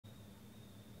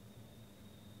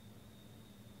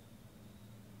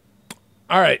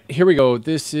All right, here we go.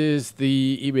 This is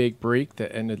the eBay break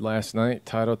that ended last night.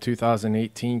 Title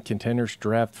 2018 Contenders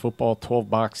Draft Football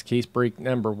 12-box case break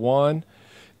number 1.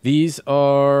 These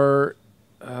are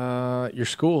your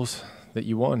schools that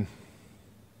you won.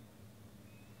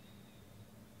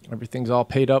 Everything's all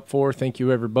paid up for. Thank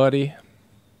you, everybody.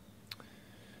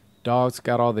 Dog's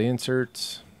got all the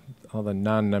inserts, all the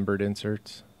non-numbered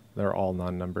inserts. They're all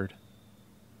non-numbered.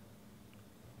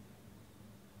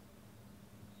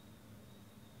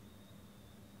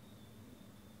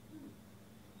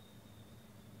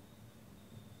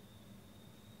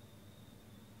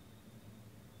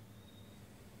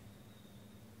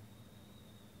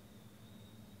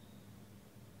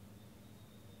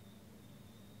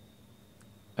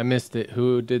 I missed it.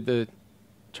 Who did the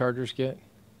Chargers get?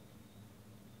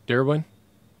 Derwin?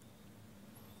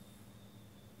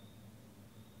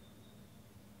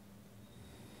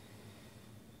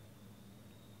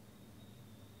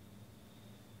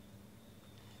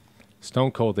 Stone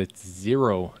Cold, it's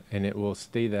 0, and it will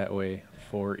stay that way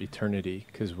for eternity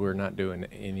because we're not doing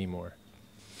it anymore.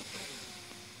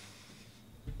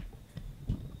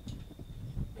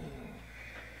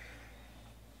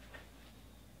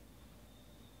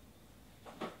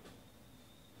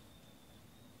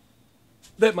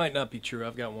 That might not be true.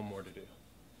 I've got one more to do.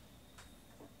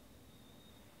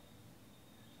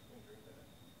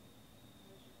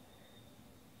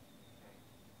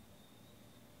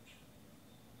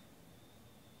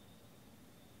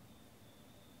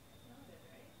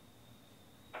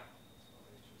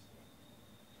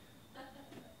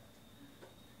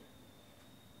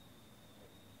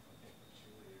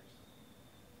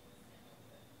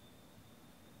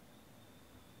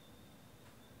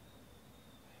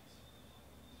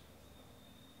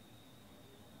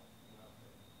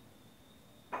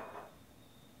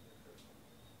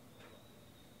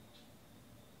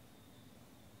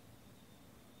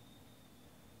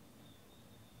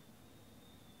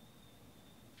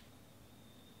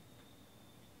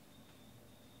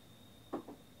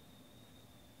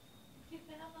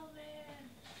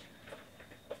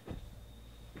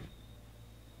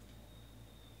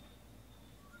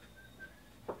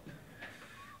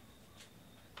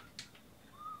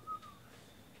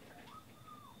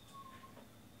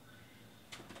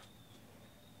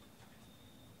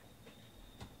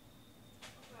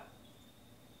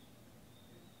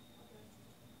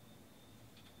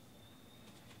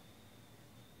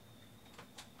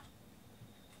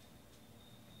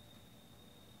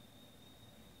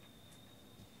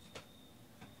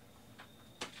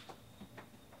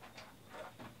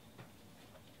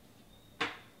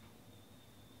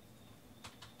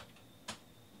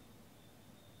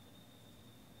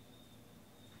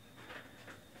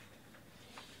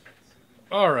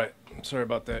 All right. Sorry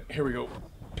about that. Here we go.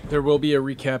 There will be a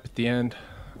recap at the end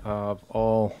of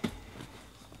all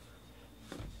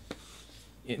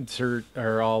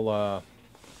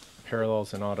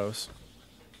parallels and autos.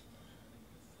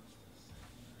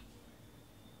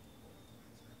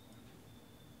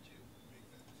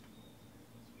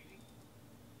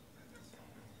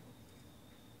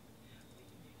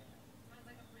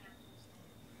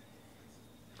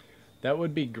 That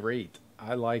would be great.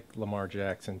 I like Lamar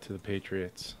Jackson to the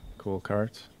Patriots. Cool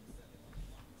cards.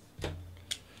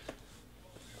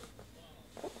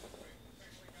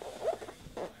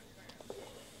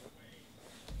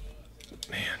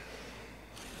 Man.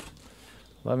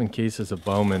 11 cases of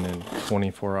Bowman in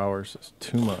 24 hours is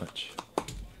too much.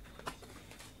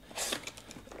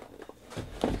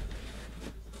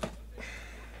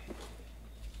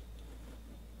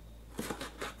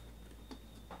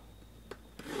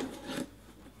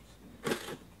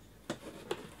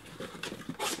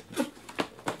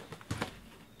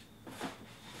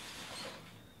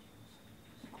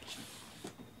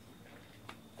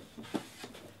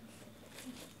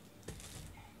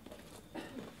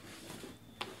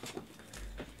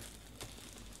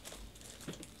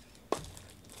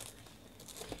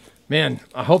 Man,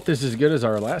 I hope this is as good as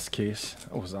our last case.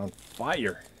 That was on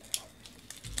fire.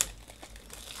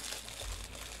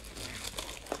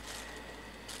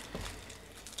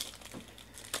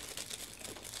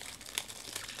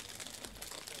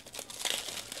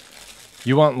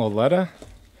 You want Loletta?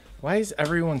 Why is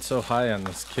everyone so high on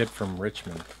this kid from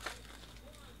Richmond?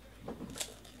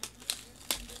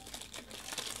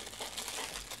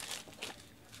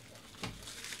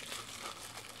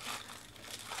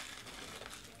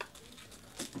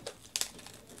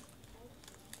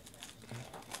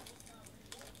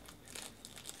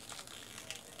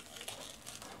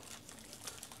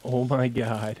 Oh my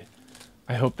God.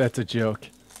 I hope that's a joke.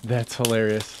 That's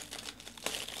hilarious.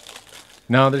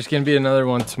 No, there's going to be another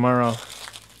one tomorrow.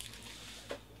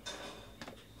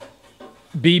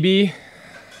 BB.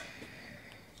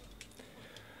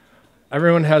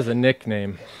 Everyone has a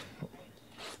nickname.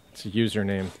 It's a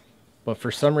username. But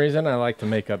for some reason, I like to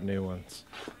make up new ones.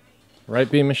 Right,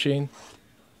 B Machine?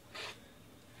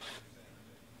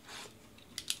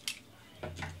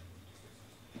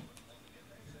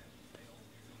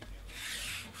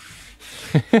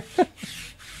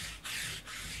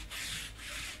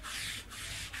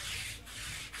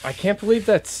 I can't believe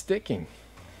that's sticking.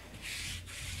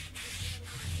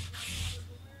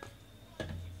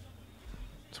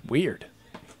 It's weird.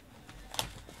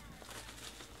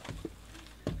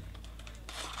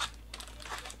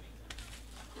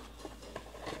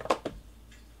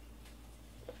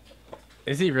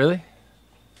 Is he really?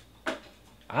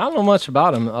 I don't know much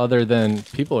about him other than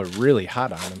people are really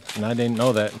hot on him. And I didn't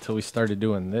know that until we started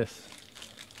doing this.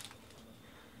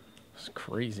 It's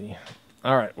crazy.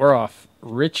 All right, we're off.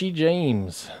 Richie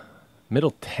James,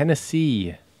 Middle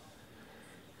Tennessee.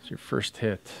 It's your first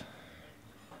hit.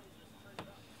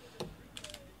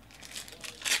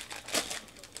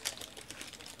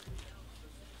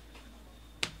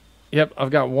 Yep, I've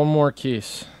got one more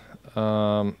case.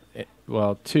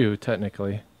 Well, two,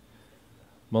 technically.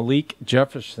 Malik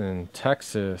Jefferson,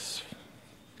 Texas.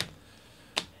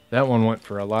 That one went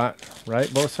for a lot,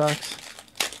 right, Bo Sox?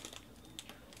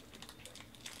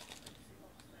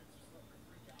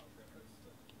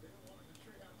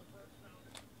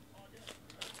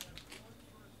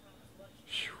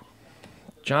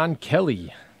 John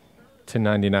Kelly to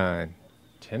 99,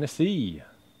 Tennessee.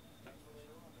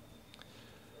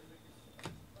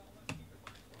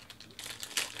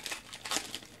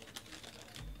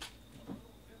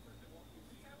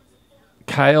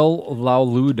 Kyle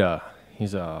Lauluda.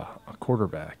 He's a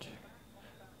quarterback.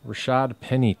 Rashad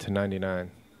Penny to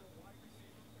 99.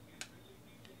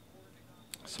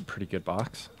 That's a pretty good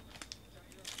box.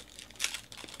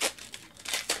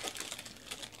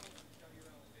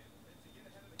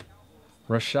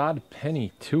 Rashad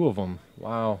Penny, two of them.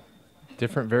 Wow.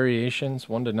 Different variations,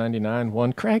 1 to 99,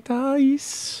 one cracked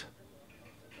ice.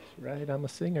 That's right, I'm a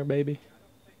singer, baby.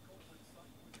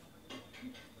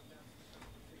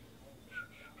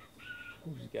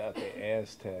 Who's got the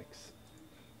Aztecs?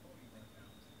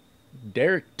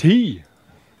 Derek T.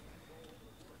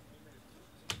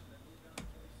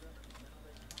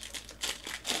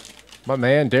 My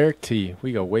man, Derek T.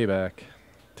 We go way back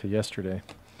to yesterday.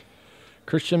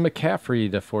 Christian McCaffrey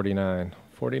to 49.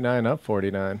 49 up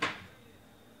 49.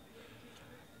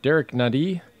 Derek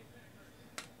Nadi.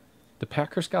 The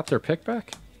Packers got their pick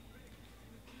back?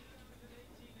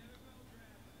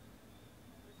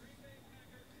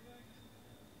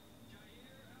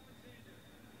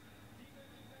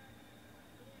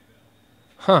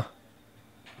 Huh.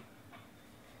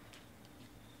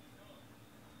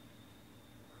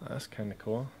 That's kind of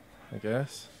cool, I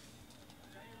guess.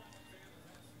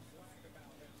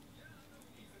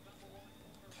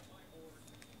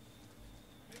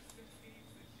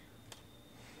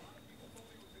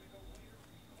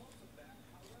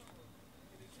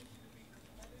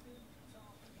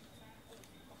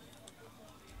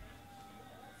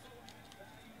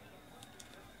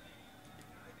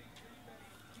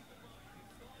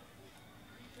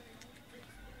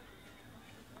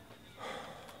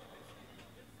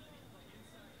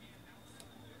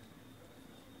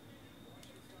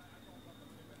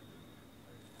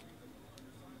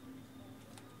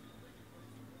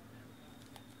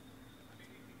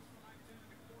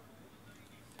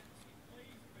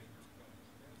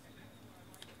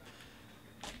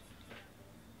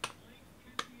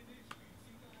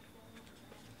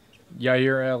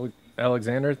 Yair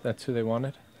Alexander, that's who they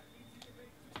wanted.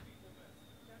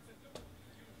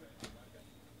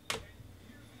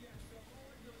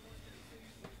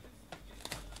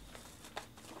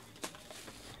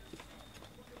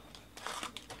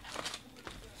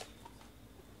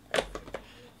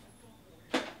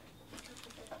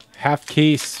 Half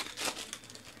case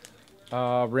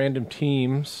random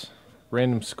teams,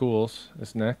 random schools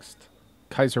is next.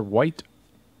 Kaiser White.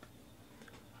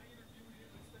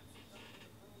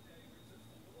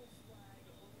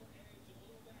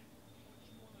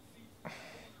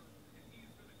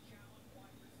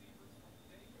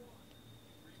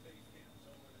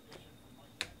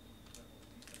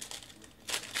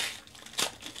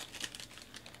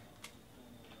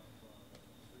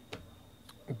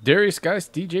 Darius Geis,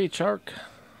 DJ Chark,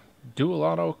 Dual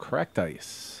Auto, Cracked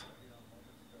Ice.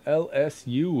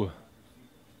 LSU.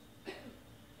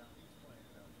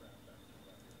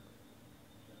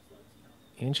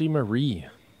 Angie Marie.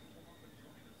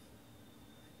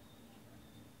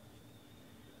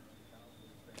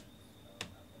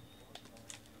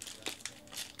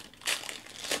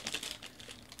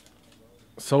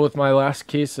 So with my last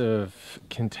case of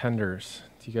contenders,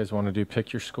 do you guys want to do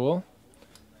pick your school?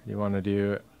 Do you want to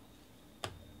do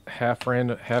half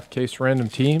case random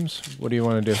teams? What do you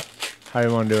want to do? How do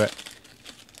you want to do it?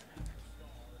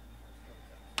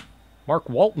 Mark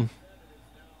Walton.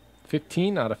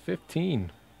 15 out of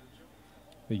 15.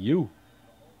 The U.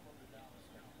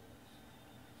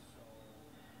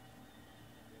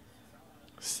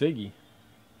 Siggy.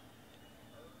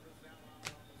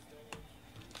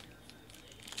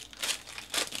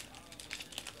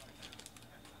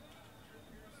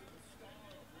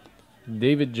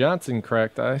 David Johnson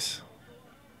cracked ice.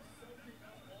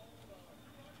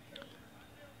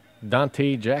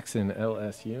 Dante Jackson,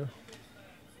 LSU.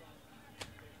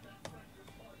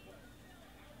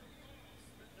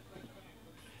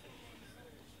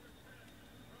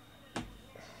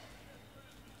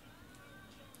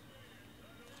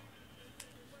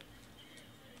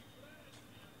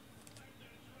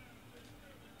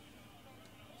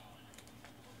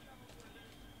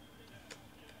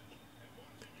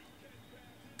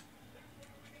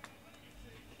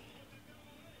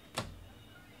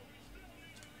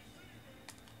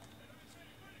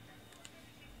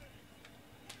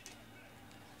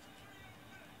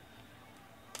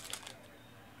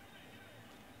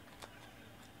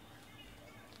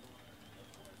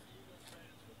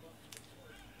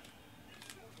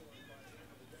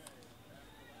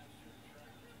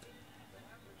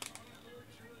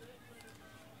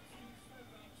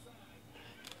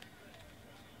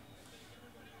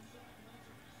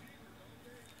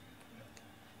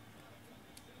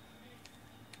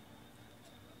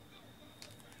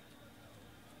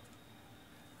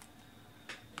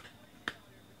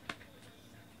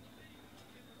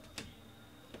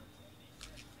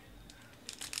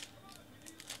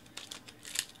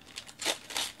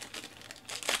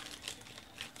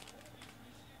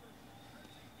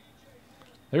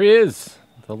 There he is,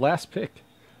 the last pick.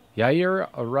 Yair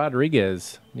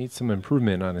Rodriguez needs some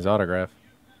improvement on his autograph.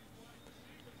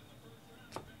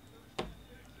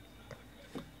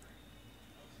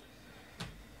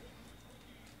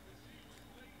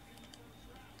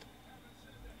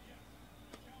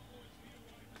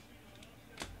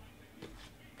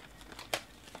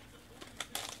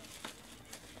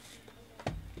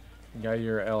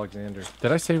 Yair Alexander.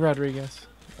 Did I say Rodriguez?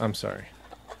 I'm sorry.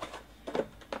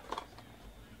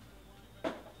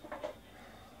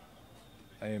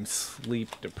 I am sleep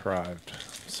deprived.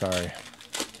 Sorry.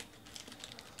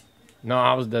 No,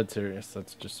 I was dead serious.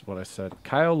 That's just what I said.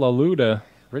 Kyle Laluda,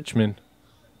 Richmond.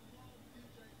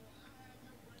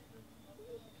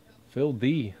 Phil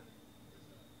D.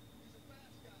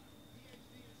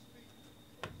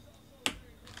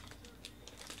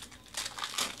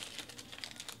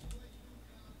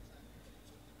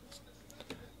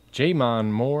 Jamon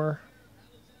Moore.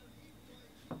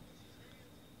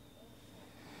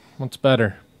 What's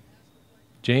better?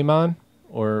 Jamon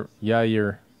or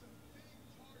Yair?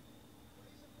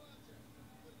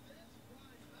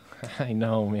 I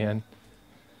know, man.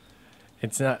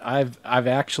 It's not. I've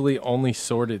actually only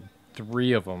sorted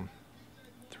 3 of them.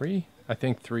 3? I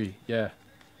think 3. Yeah.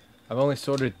 I've only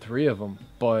sorted 3 of them,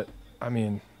 but I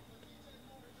mean,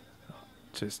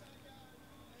 just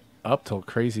up till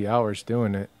crazy hours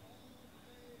doing it.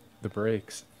 The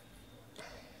breaks.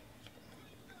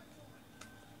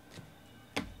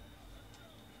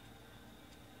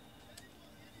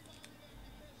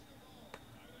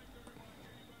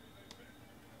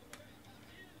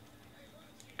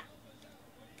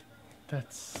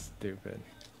 That's stupid.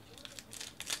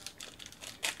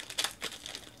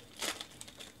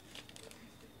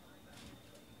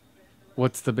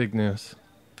 What's the big news?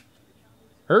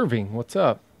 Irving, what's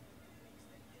up?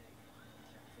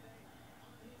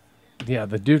 Yeah,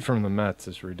 the dude from the Mets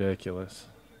is ridiculous.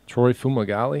 Troy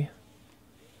Fumagalli?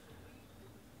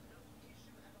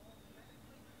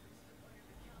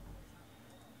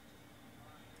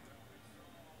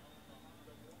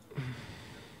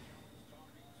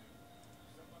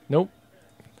 Nope.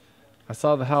 I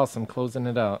saw the house. I'm closing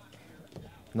it out.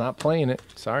 Not playing it.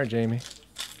 Sorry, Jamie.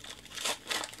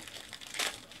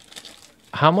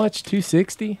 How much?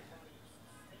 260?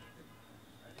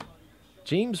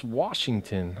 James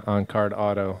Washington on card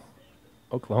auto.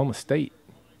 Oklahoma State.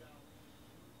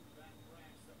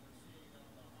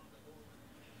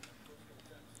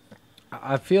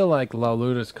 I feel like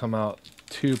Laluda's come out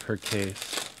 2 per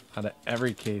case out of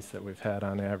every case that we've had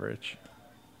on average.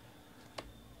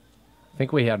 I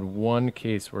think we had 1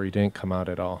 case where he didn't come out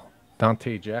at all.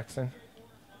 Dante Jackson.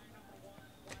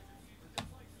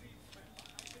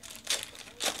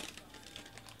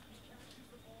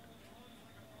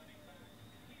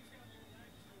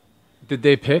 Did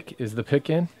they pick? Is the pick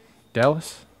in?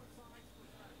 Dallas?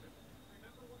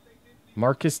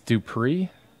 Marcus Dupree?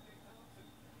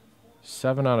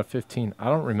 7 out of 15. I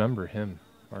don't remember him.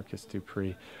 Marcus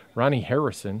Dupree. Ronnie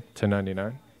Harrison to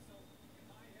 99.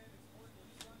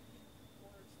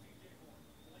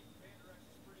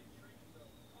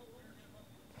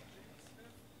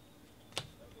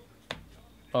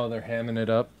 Oh, they're hamming it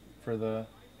up for the...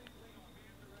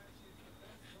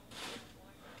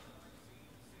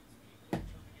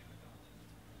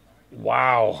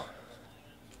 Wow.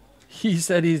 He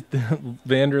said he's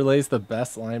Vanderlei's the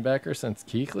best linebacker since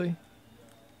Kuechly?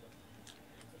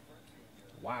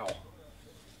 Wow.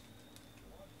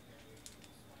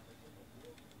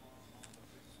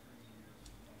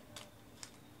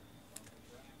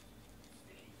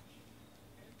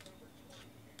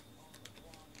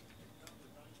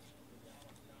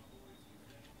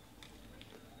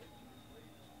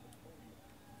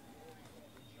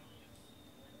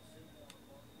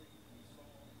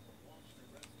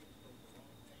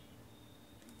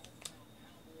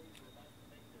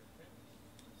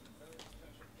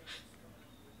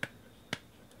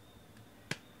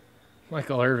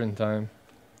 Michael Irvin time.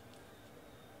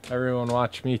 Everyone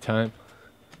watch me time.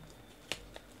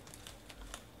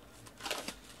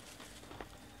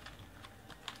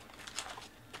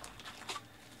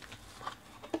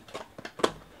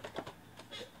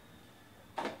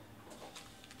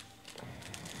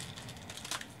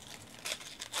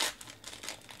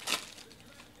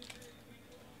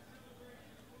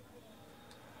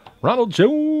 Ronald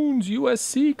Jones,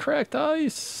 USC, cracked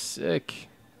ice. Sick.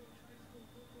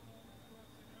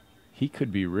 He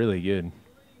could be really good.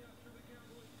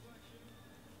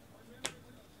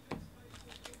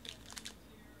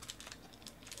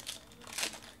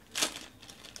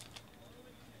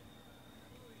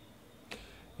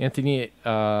 Anthony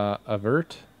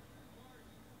Averett?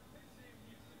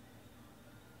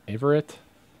 Averett?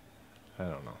 I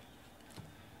don't know.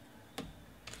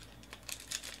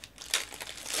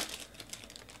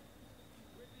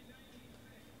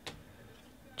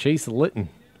 Chase Litton,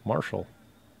 Marshall.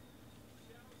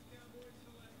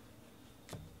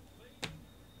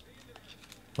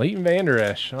 Leighton Vander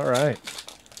Esch, all right.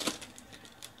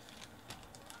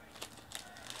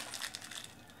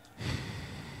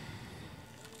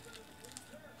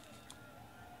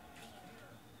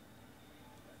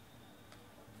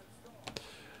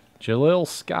 Jalil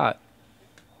Scott.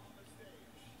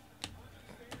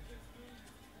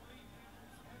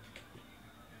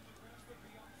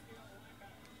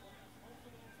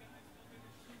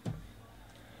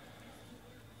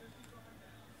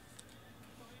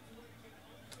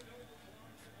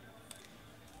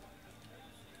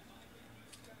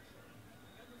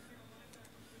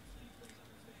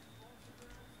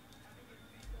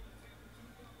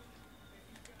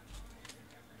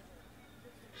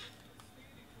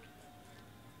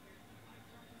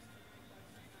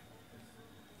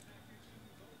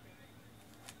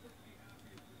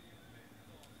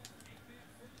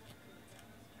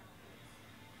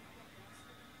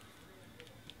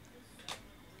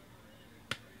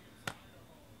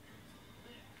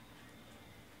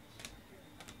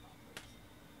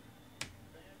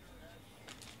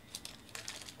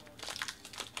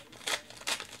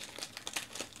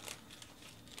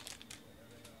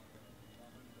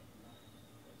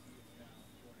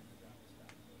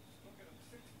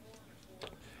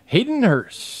 Hayden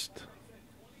Hurst.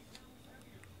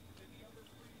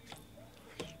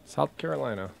 South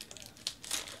Carolina.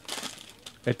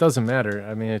 It doesn't matter.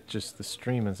 I mean, it just, the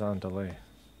stream is on delay.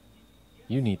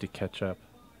 You need to catch up.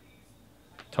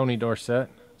 Tony Dorsett,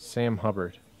 Sam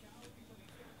Hubbard.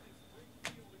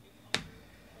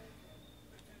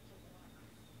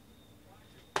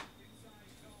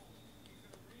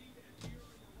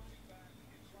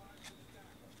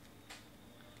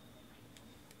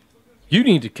 You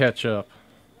need to catch up.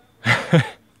 I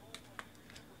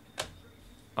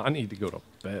need to go to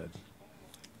bed.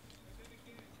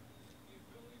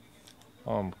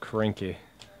 Oh, I'm cranky.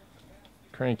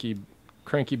 Cranky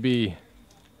B.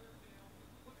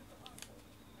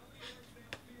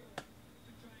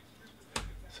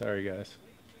 Sorry, guys.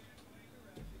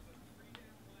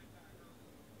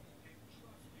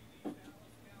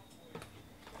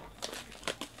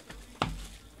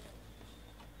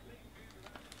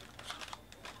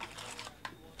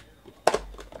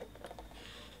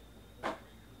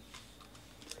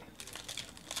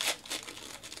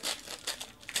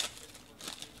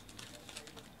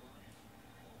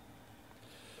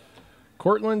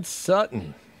 Cortland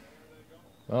Sutton.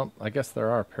 Well, I guess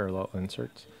there are parallel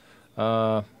inserts.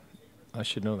 I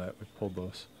should know that. We pulled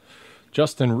those.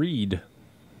 Justin Reed.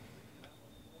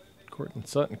 Cortland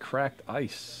Sutton, cracked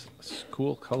ice.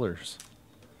 Cool colors.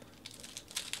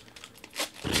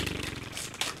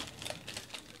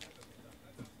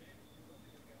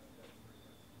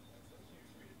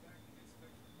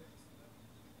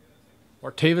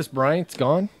 Martavis Bryant's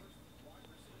gone.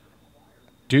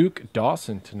 Duke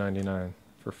Dawson to 99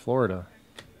 for Florida.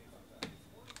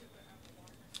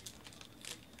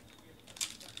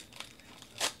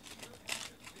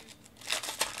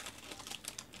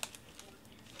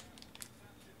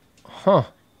 Huh.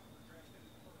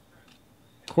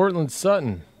 Cortland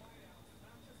Sutton.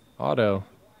 Auto.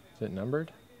 Is it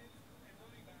numbered?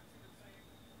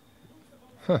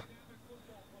 Huh.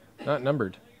 Not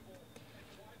numbered.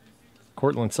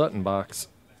 Cortland Sutton box.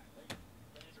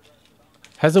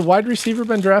 Has a wide receiver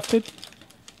been drafted?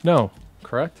 No.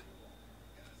 Correct?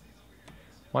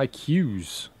 Mike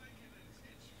Hughes.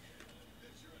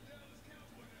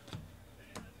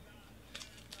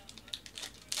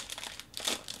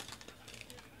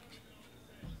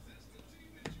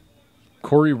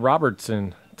 Corey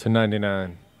Robertson to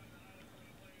 99.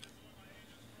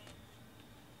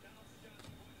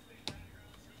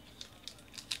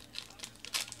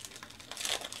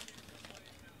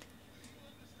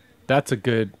 That's a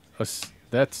good.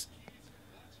 That's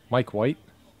Mike White.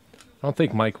 I don't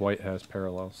think Mike White has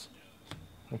parallels.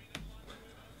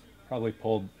 Probably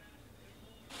pulled.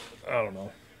 I don't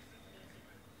know.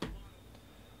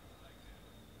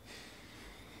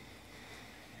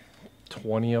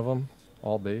 $20 of them,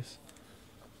 all base.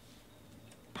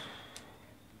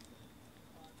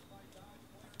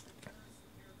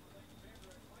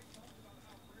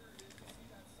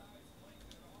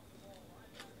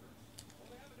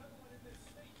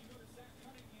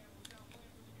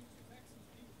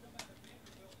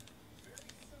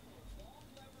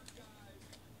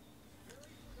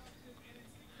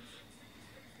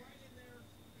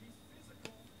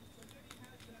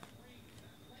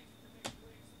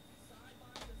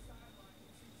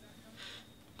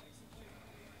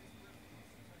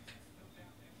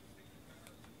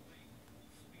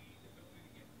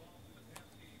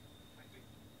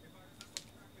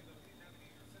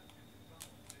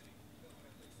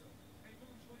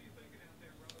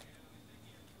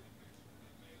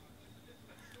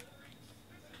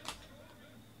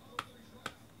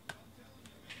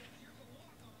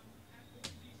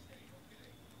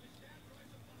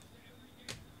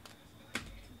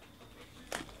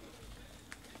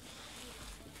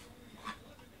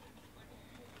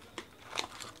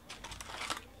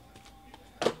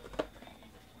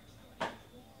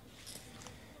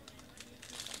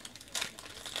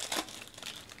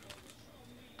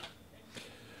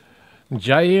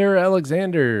 Jair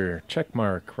Alexander,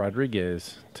 checkmark,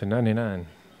 Rodriguez to 99.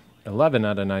 11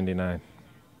 out of 99.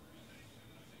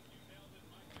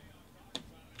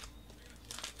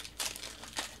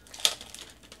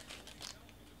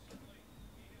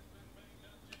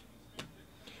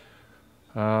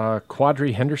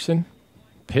 Quadri Henderson,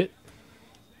 Pitt.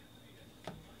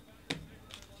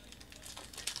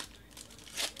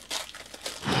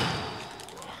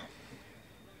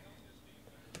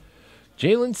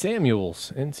 Jalen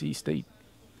Samuels, NC State.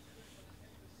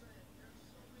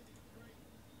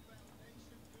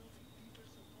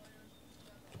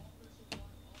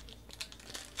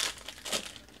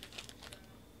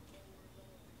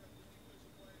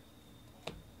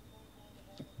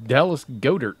 Dallas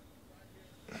Goedert.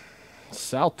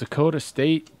 South Dakota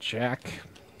State, Jack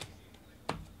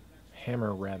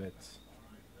Hammer Rabbits.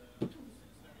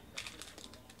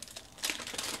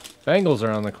 Bengals are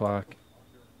on the clock.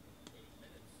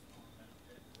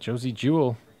 Josie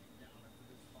Jewell.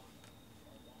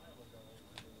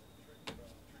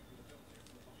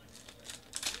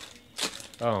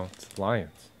 Oh, it's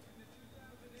Lions.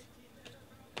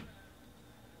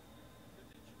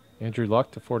 Andrew Luck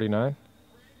to 49.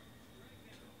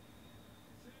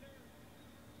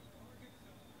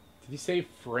 Did he say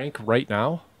Frank right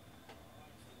now?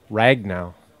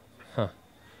 Ragnow. Huh.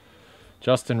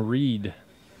 Justin Reed.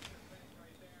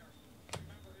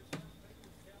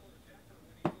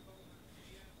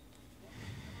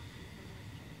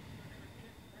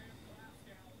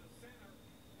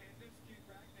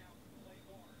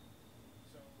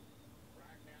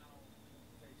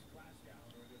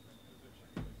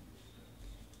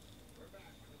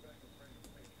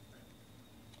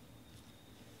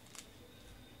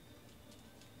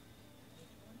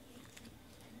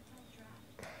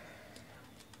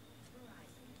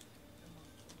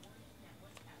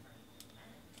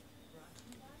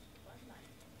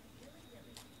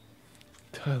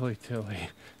 Tilly.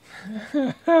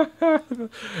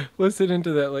 Listening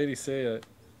to that lady say it.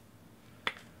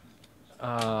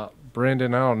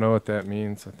 Brandon, I don't know what that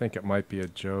means. I think it might be a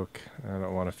joke. I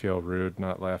don't want to feel rude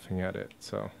not laughing at it.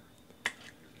 So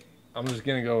I'm just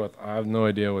going to go with I have no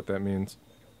idea what that means.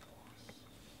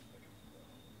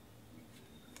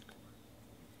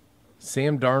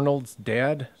 Sam Darnold's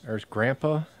dad, or his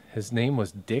grandpa, his name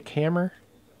was Dick Hammer.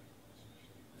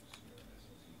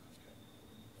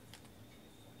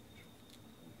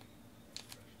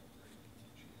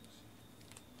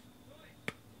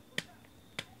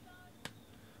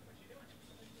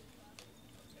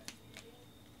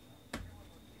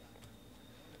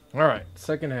 All right,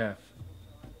 second half.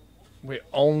 We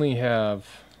only have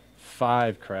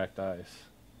 5 cracked eyes.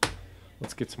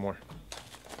 Let's get some more.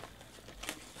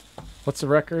 What's the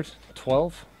record?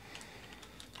 12?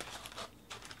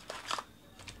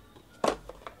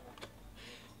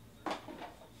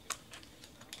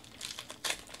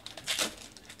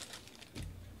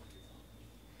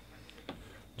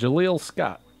 Jaleel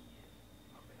Scott.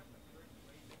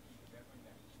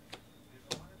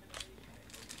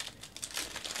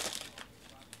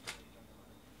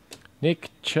 Nick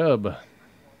Chubb.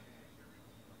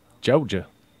 Georgia.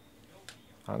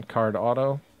 On card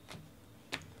auto.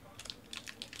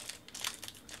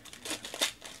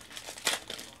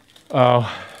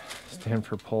 Oh,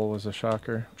 Stanford poll was a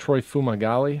shocker. Troy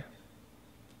Fumagalli.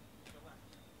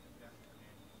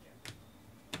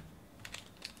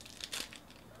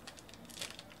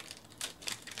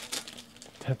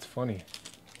 That's funny.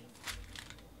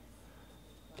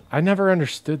 I never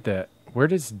understood that. Where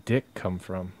does Dick come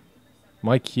from?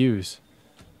 Mike Hughes.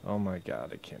 Oh my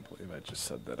God, I can't believe I just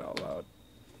said that out loud.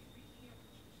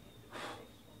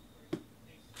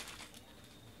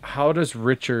 How does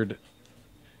Richard...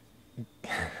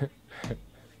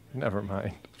 Never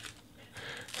mind.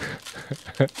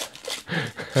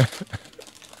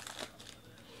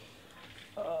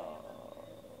 Oh,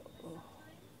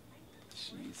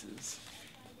 Jesus.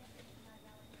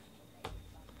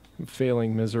 I'm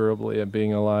failing miserably at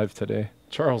being alive today.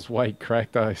 Charles White,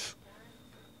 cracked ice.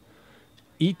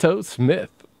 Ito Smith.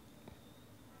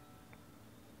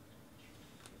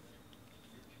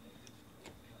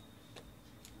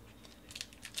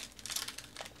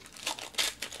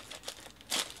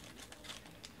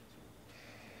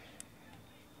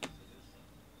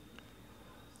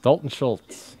 Dalton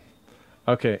Schultz.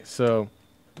 Okay, so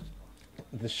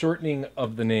the shortening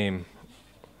of the name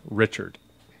Richard.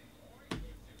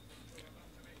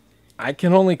 I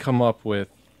can only come up with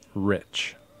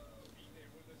Rich.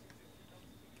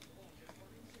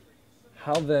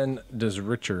 How then does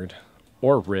Richard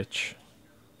or Rich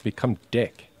become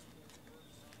Dick?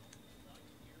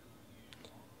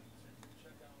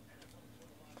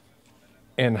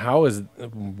 And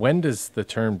when does the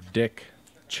term Dick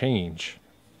change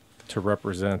to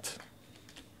represent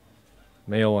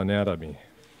male anatomy?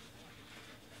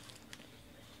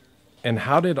 And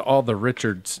how did all the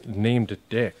Richards named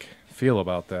Dick feel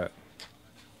about that?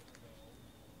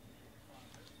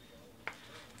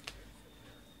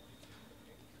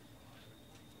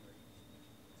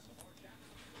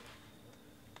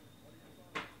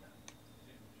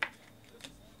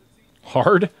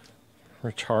 Hard?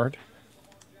 Rich Hard?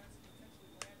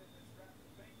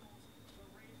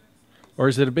 Or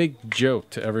is it a big joke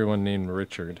to everyone named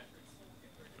Richard?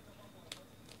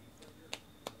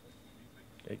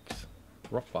 Yikes.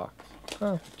 Rough box.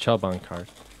 Oh, Chubb on card.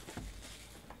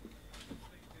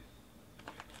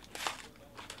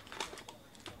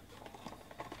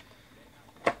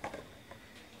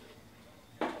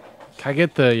 Can I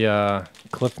get the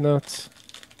Cliff Notes?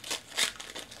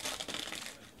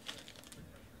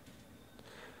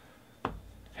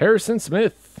 Harrison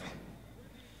Smith.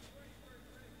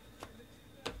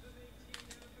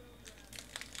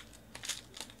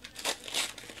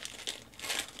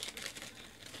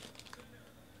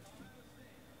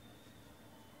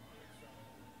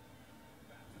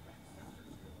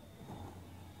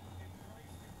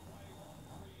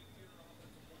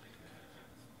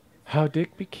 How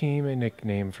Dick became a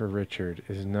nickname for Richard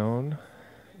is known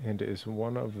and is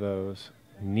one of those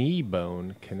knee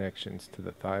bone connections to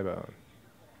the thigh bone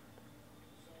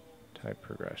type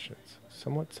progressions,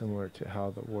 somewhat similar to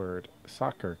how the word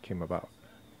soccer came about.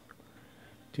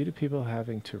 Due to people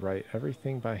having to write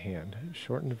everything by hand,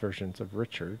 shortened versions of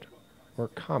Richard were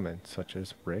common, such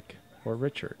as Rick or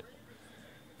Richard.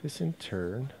 This in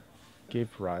turn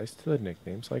gave rise to the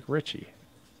nicknames like Richie.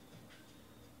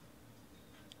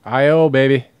 I.O.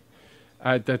 baby.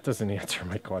 That doesn't answer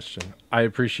my question. I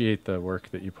appreciate the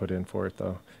work that you put in for it,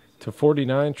 though. To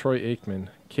 49, Troy Aikman.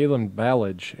 Kalen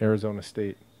Ballage, Arizona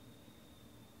State.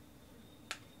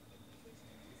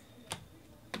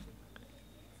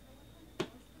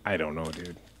 I don't know,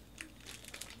 dude.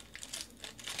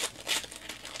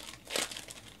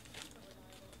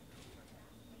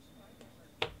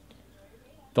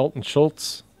 Dalton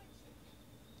Schultz.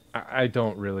 I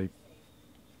don't really.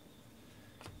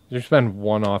 There's been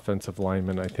one offensive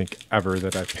lineman, I think, ever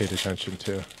that I've paid attention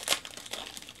to.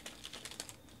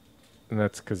 And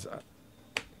that's because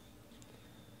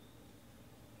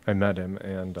I met him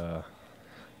and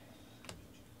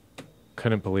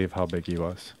couldn't believe how big he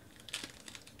was.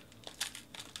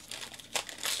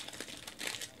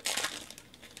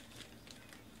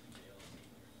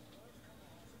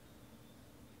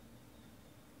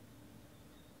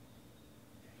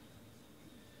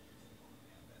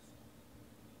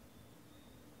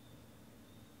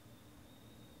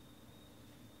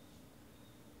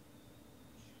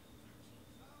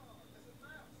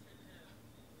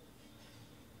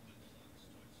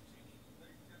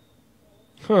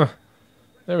 Huh.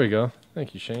 There we go.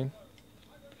 Thank you, Shane.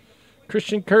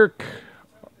 Christian Kirk.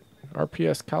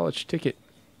 RPS college ticket.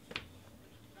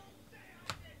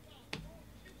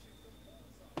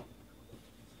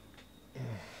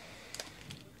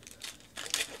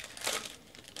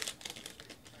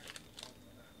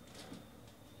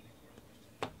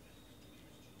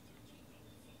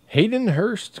 Hayden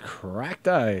Hurst, cracked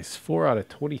ice, 4 out of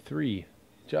 23.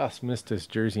 Just missed his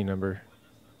jersey number.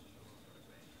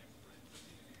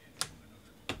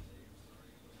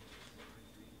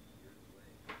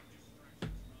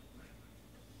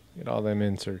 Get all them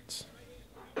inserts.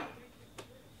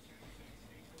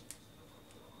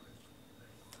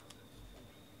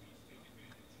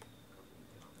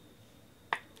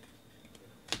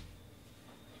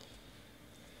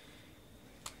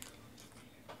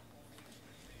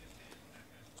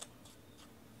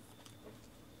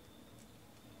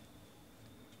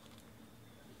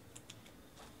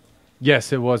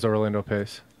 Yes, it was Orlando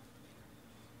Pace.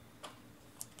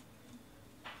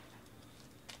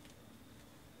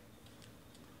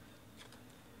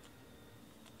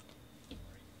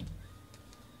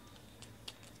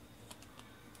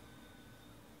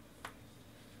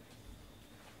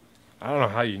 I don't know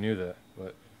how you knew that,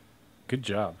 but good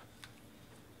job.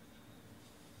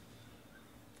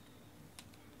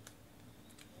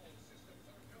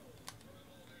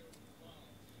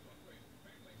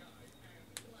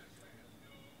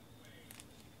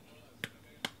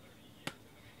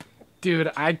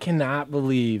 Dude, I cannot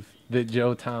believe that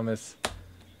Joe Thomas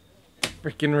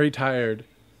freaking retired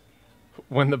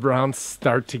when the Browns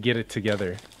start to get it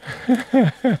together.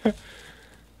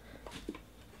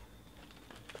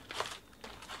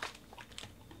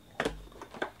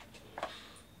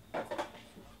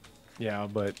 Yeah,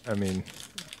 but, I mean,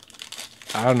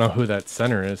 I don't know who that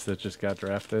center is that just got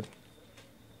drafted.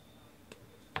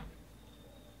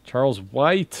 Charles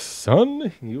White,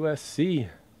 son, USC,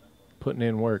 putting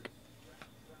in work.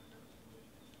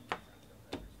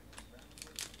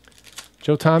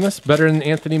 Joe Thomas, better than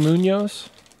Anthony Munoz?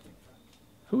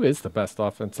 Who is the best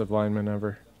offensive lineman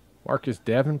ever? Marcus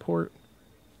Davenport?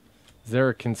 Is there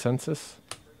a consensus?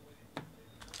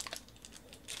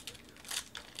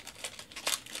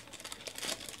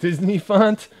 Disney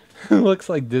font? Looks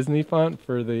like Disney font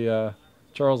for the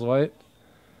Charles White.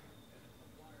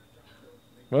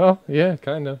 Well, yeah,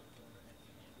 kind of.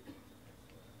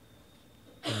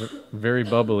 Very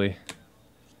bubbly.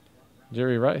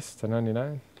 Jerry Rice,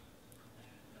 /99.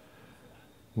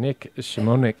 Nick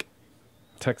Shimonik,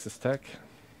 Texas Tech.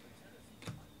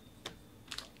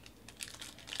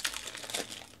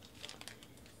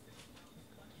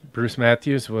 Bruce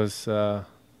Matthews was, I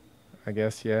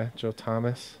guess, yeah, Joe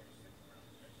Thomas.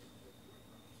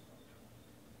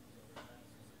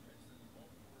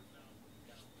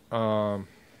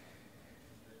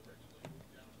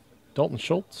 Dalton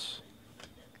Schultz.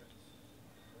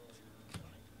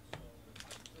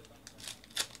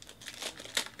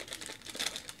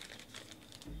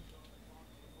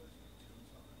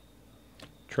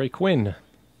 Trey Quinn,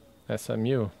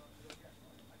 SMU.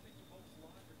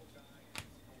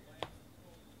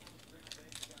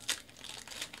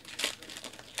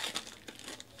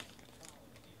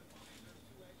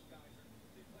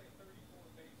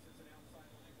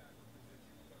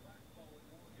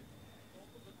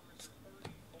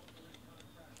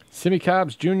 Simmie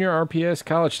Cobbs Jr. RPS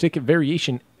college ticket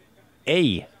variation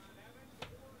A.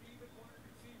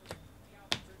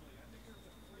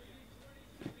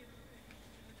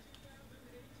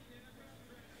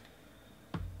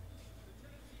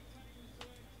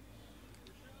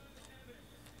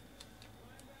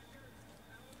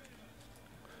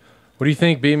 What do you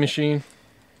think, B Machine?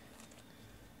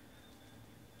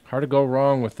 Hard to go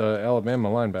wrong with the Alabama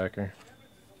linebacker.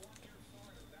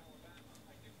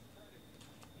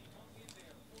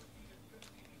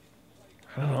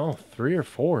 I don't know, 3 or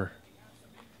 4.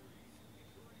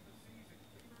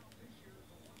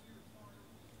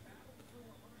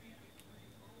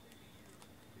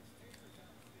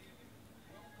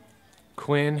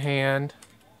 Quinn Hand.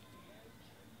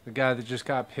 The guy that just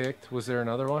got picked. Was there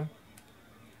another one?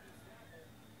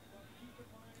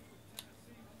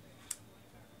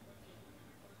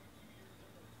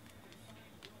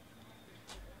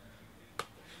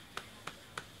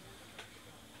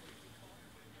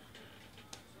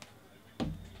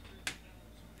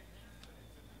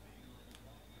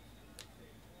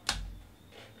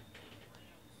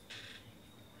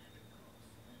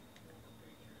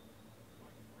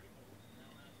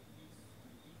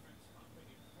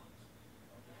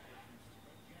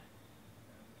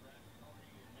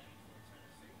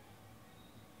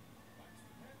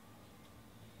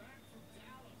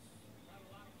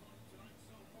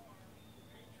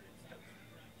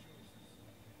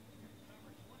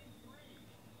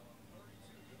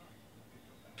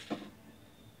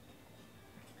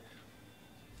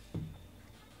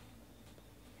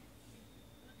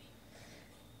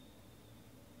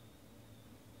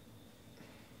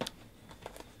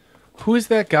 Who is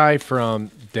that guy from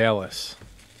Dallas?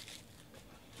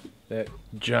 That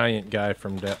giant guy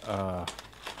from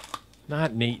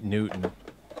not Nate Newton.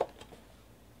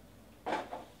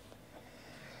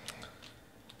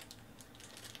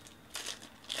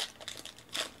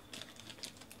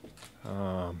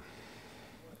 God,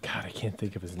 I can't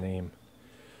think of his name.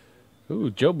 Ooh,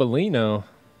 Joe Bellino.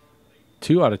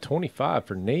 2 out of 25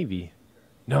 for Navy.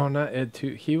 No, not Ed.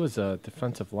 He was a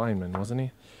defensive lineman, wasn't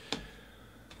he?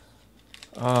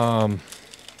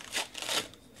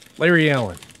 Larry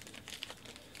Allen.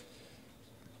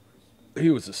 He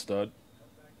was a stud.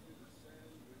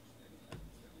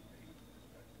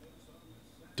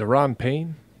 Deron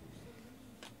Payne.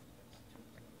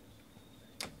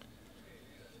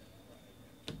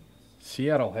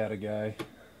 Seattle had a guy.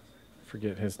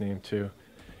 Forget his name too.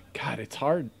 God, it's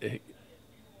hard.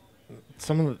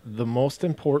 Some of the most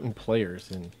important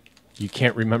players, and you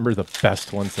can't remember the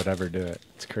best ones that ever do it.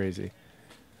 It's crazy.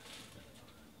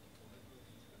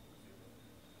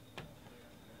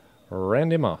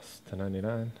 Randy Moss,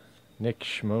 /99. Nick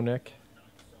Schmonek.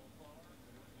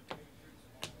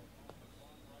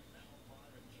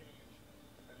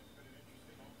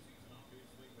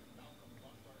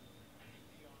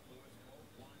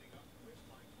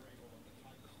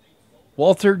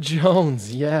 Walter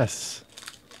Jones, yes.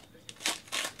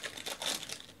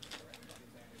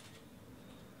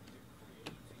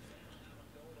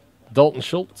 Dalton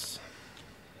Schultz.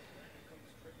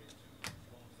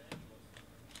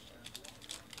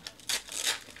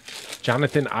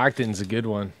 Jonathan Ogden's a good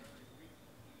one.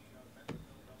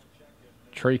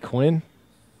 Trey Quinn.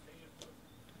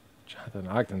 Jonathan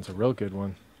Ogden's a real good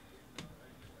one.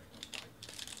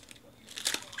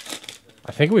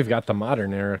 I think we've got the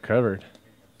modern era covered.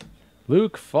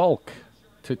 Luke Falk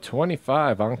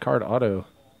 /25 on card auto.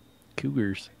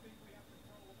 Cougars.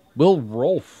 Will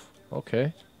Rolfe.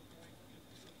 Okay.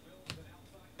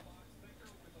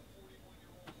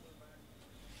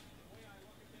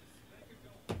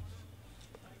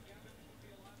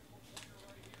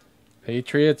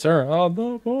 Patriots are on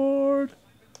the board.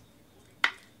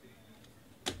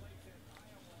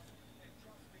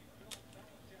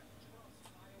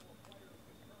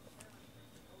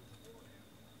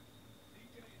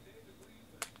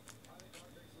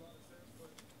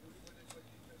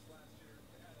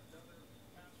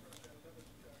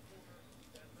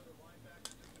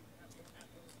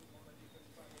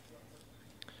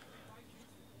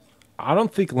 I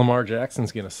don't think Lamar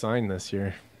Jackson's going to sign this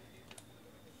year.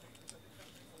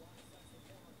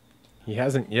 He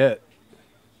hasn't yet.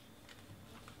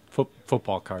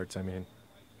 Football cards, I mean.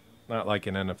 Not like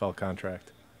an NFL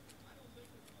contract.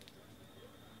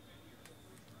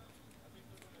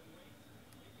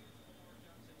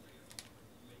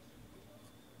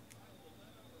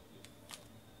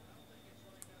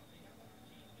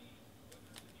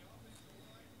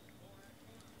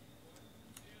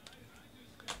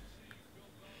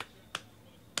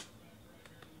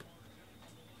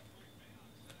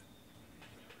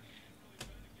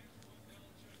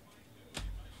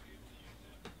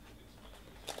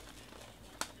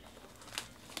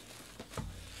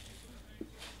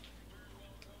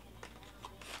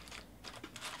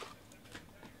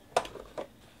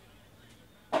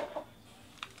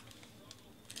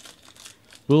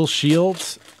 Will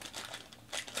Shields.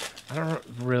 I don't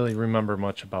really remember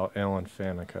much about Alan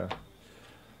Faneca.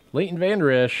 Leighton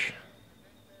Vander Esch.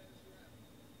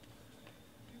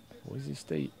 Boise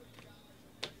State.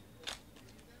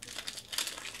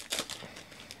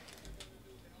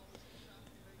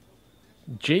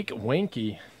 Jake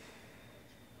Wanke.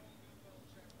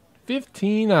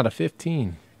 15 out of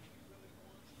 15.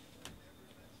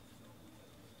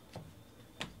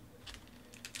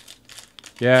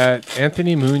 Yeah,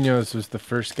 Anthony Munoz was the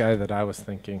first guy that I was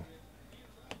thinking.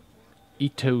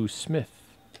 Ito Smith.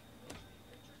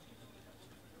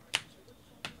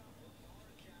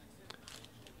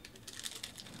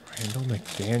 Randall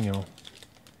McDaniel.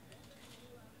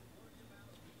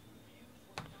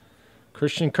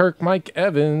 Christian Kirk, Mike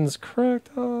Evans,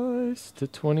 cracked ice to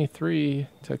 23.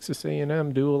 Texas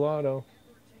A&M dual auto.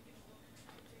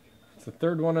 It's the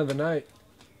third one of the night.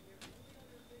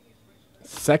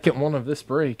 Second one of this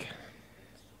break.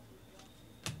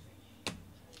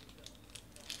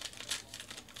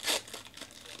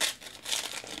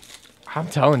 I'm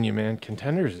telling you, man,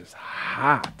 Contenders is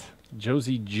hot.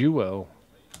 Josie Jewell.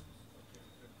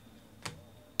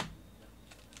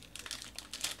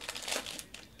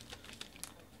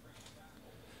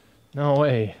 No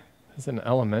way. He's an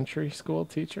elementary school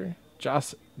teacher.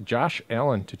 Josh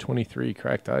Allen to 23,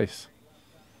 cracked ice.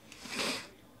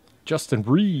 Justin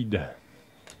Reed.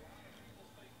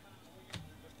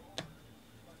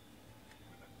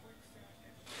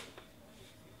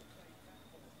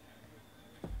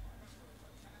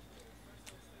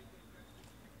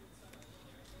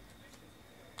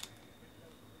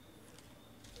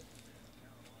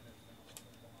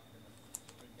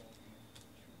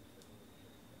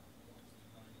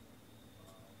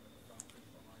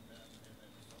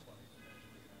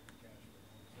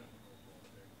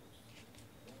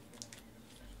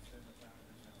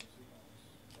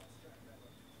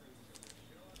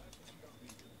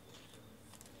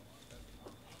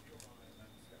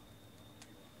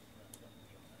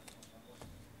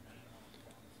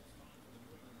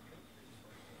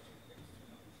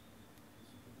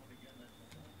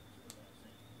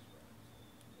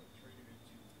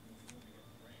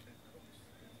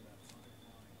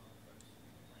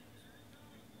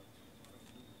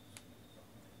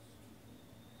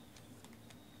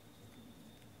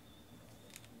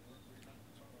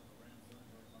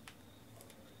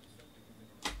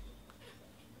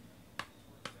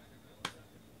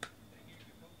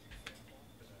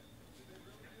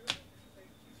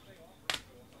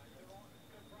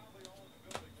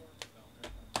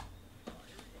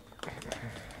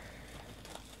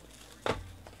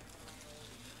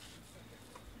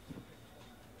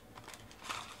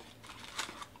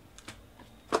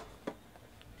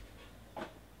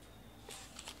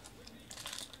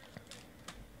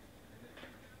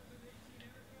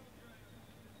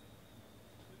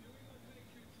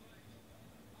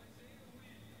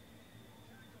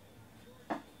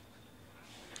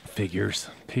 Figures.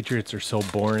 Patriots are so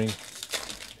boring.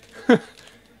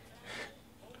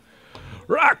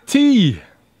 Rock T.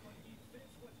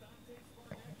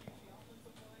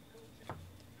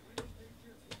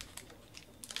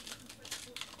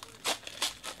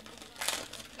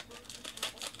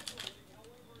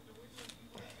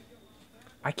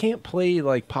 I can't play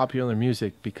like popular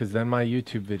music because then my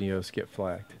YouTube videos get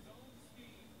flagged.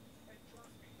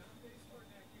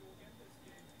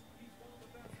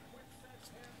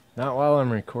 Not while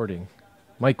I'm recording.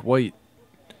 Mike White.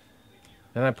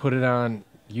 Then I put it on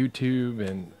YouTube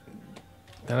and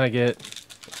then I get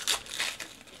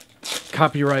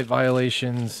copyright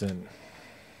violations and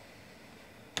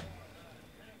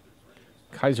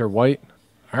Kaiser White.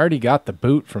 I already got the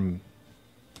boot from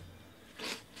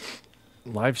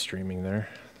live streaming there.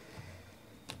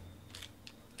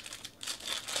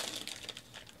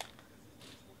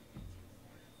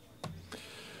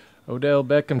 Odell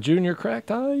Beckham Jr. cracked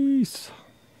ice.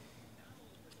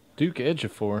 Duke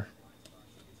Ejiofor.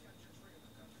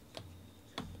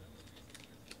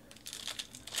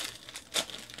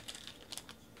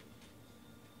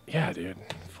 Yeah, dude.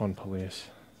 Fun police.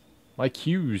 Mike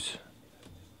Hughes.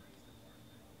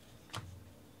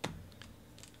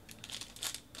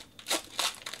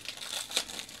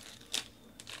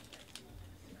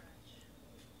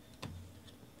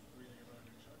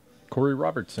 Corey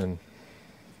Robertson.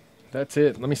 That's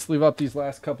it. Let me sleeve up these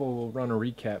last couple. We'll run a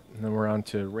recap, and then we're on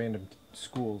to random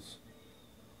schools.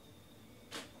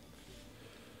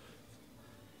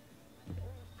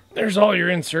 There's all your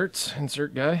inserts,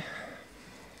 insert guy.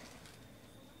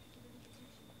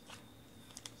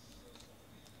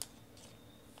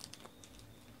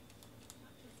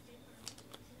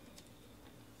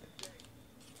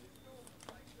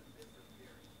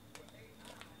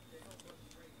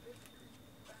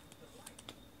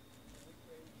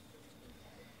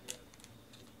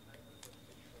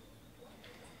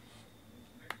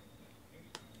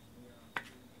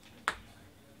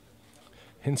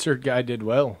 Insert guy did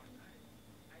well.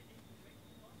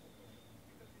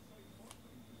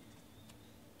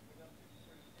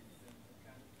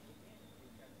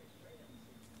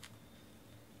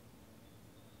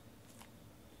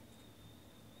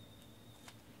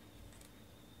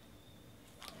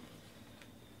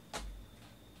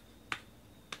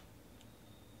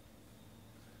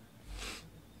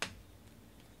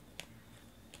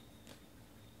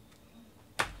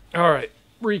 All right,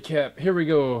 recap. Here we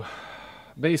go.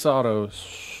 Base autos.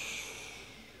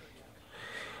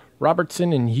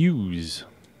 Robertson and Hughes.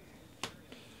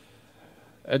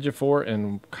 Ejiofor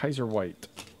and Kaiser White.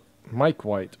 Mike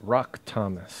White, Rock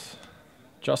Thomas.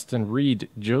 Justin Reed,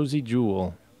 Josie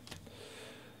Jewell.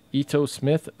 Ito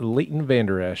Smith, Leighton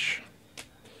Vander Esch.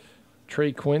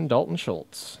 Trey Quinn, Dalton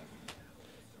Schultz.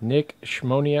 Nick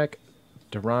Schmoniak,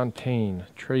 Deron Payne.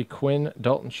 Trey Quinn,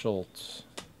 Dalton Schultz.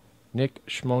 Nick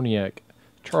Schmoniak,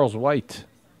 Charles White.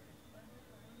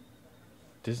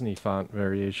 Disney font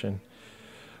variation.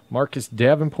 Marcus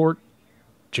Davenport,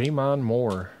 Jamon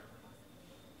Moore.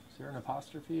 Is there an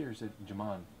apostrophe or is it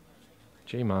Jamon?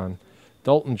 Jamon.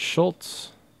 Dalton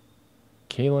Schultz,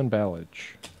 Kalen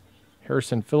Ballage.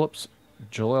 Harrison Phillips,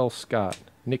 Jaleel Scott.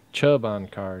 Nick Chubb on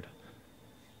card.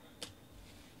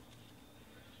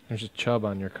 There's a Chubb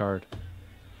on your card.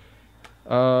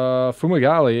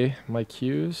 Fumagalli, Mike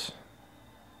Hughes.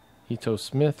 Ito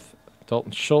Smith,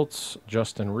 Dalton Schultz,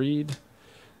 Justin Reed.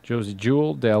 Josie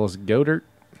Jewell, Dallas Goedert.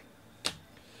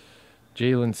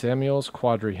 Jalen Samuels,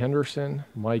 Quadri Henderson.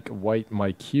 Mike White,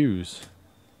 Mike Hughes.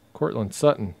 Cortland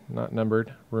Sutton, not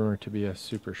numbered, rumored to be a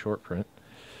super short print.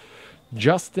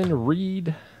 Justin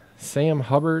Reed, Sam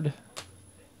Hubbard,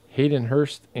 Hayden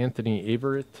Hurst, Anthony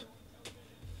Averett.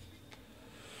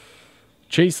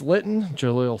 Chase Litton,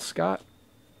 Jaleel Scott,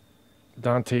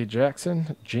 Dante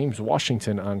Jackson, James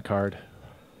Washington on card.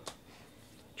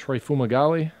 Troy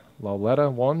Fumagalli, Lauletta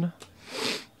 1.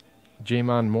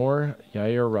 Jamon Moore,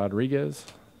 Yair Rodriguez.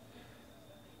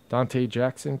 Dante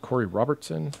Jackson, Corey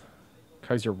Robertson.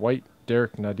 Kaiser White,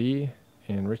 Derek Nadi,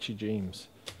 and Richie James.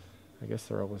 I guess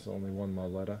there was only one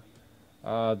Lauletta.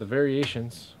 The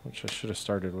variations, which I should have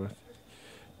started with.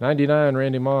 99,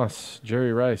 Randy Moss,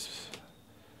 Jerry Rice.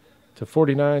 To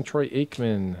 49, Troy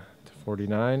Aikman. To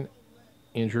 49,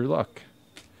 Andrew Luck.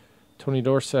 Tony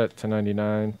Dorsett to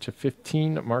 99. To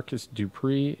 15, Marcus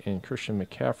Dupree and Christian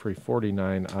McCaffrey,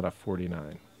 49 out of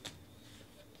 49.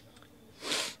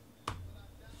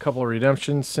 Couple of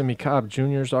redemptions. Simi Cobb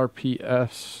Jr.'s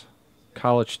RPS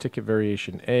College Ticket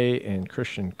Variation A and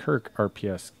Christian Kirk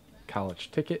RPS College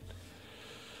Ticket.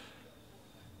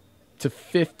 To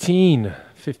 15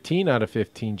 out of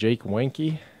 15, Jake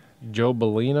Wanke. Joe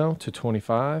Bellino to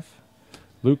 25.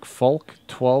 Luke Falk,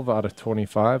 12 out of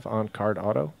 25 on card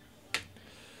auto.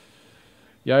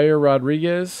 Yair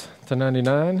Rodriguez to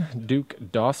 99. Duke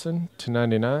Dawson to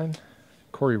 99.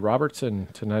 Corey Robertson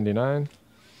to 99.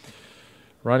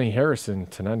 Ronnie Harrison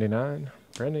to 99.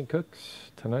 Brandon Cooks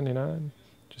to 99.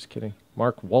 Just kidding.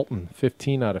 Mark Walton,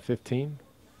 15 out of 15.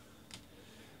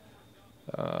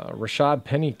 Rashad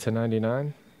Penny to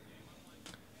 99.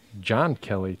 John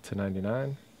Kelly to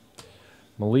 99.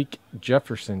 Malik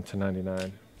Jefferson to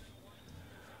 99.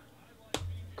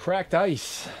 Cracked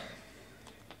ice.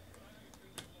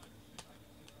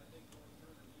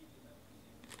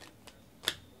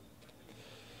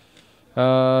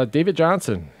 David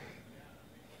Johnson.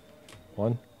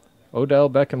 1. Odell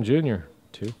Beckham Jr.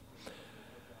 2.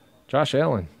 Josh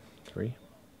Allen. 3.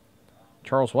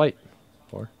 Charles White.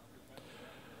 4.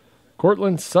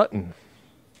 Cortland Sutton.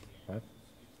 5.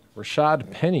 Rashad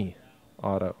Penny.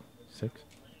 Auto. 6.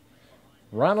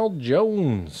 Ronald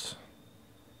Jones.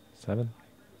 7.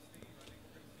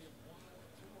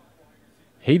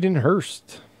 Hayden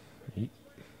Hurst. 8.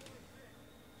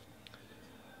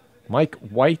 Mike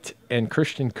White and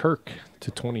Christian Kirk to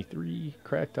 23.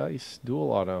 Cracked ice.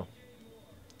 Dual auto.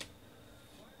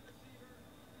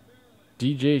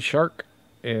 DJ Shark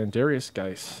and Darius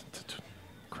Geis to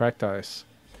cracked ice.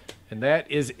 And that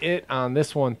is it on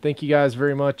this one. Thank you guys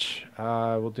very much.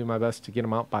 I will do my best to get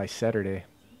them out by Saturday.